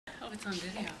Oh, it's on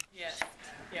video. Yes.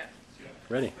 Yeah.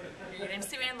 Ready. I'm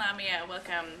Sue-Ann Lamia.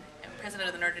 Welcome. I'm president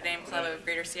of the Notre Dame Club of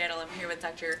Greater Seattle. I'm here with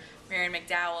Dr. Marion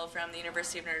McDowell from the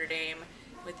University of Notre Dame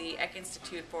with the Eck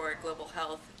Institute for Global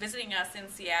Health, visiting us in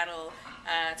Seattle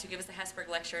to give us the Hesburgh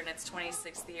Lecture in its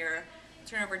 26th year.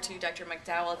 Turn over to Dr.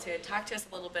 McDowell to talk to us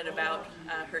a little bit about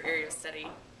her area of study.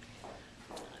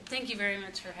 Thank you very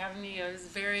much for having me. It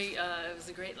was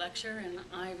a great lecture, and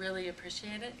I really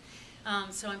appreciate it.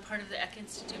 So I'm part of the Eck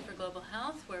Institute for Global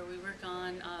Health, where we work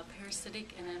on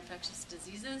parasitic and infectious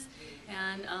diseases,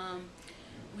 and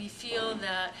we feel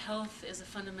that health is a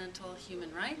fundamental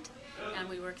human right, and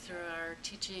we work through our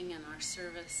teaching and our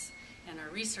service and our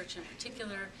research in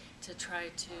particular to try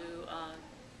to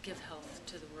give health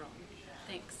to the world.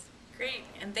 Thanks. Great,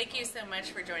 and thank you so much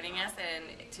for joining us,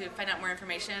 and to find out more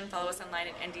information, follow us online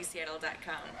at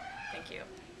ndseattle.com. Thank you.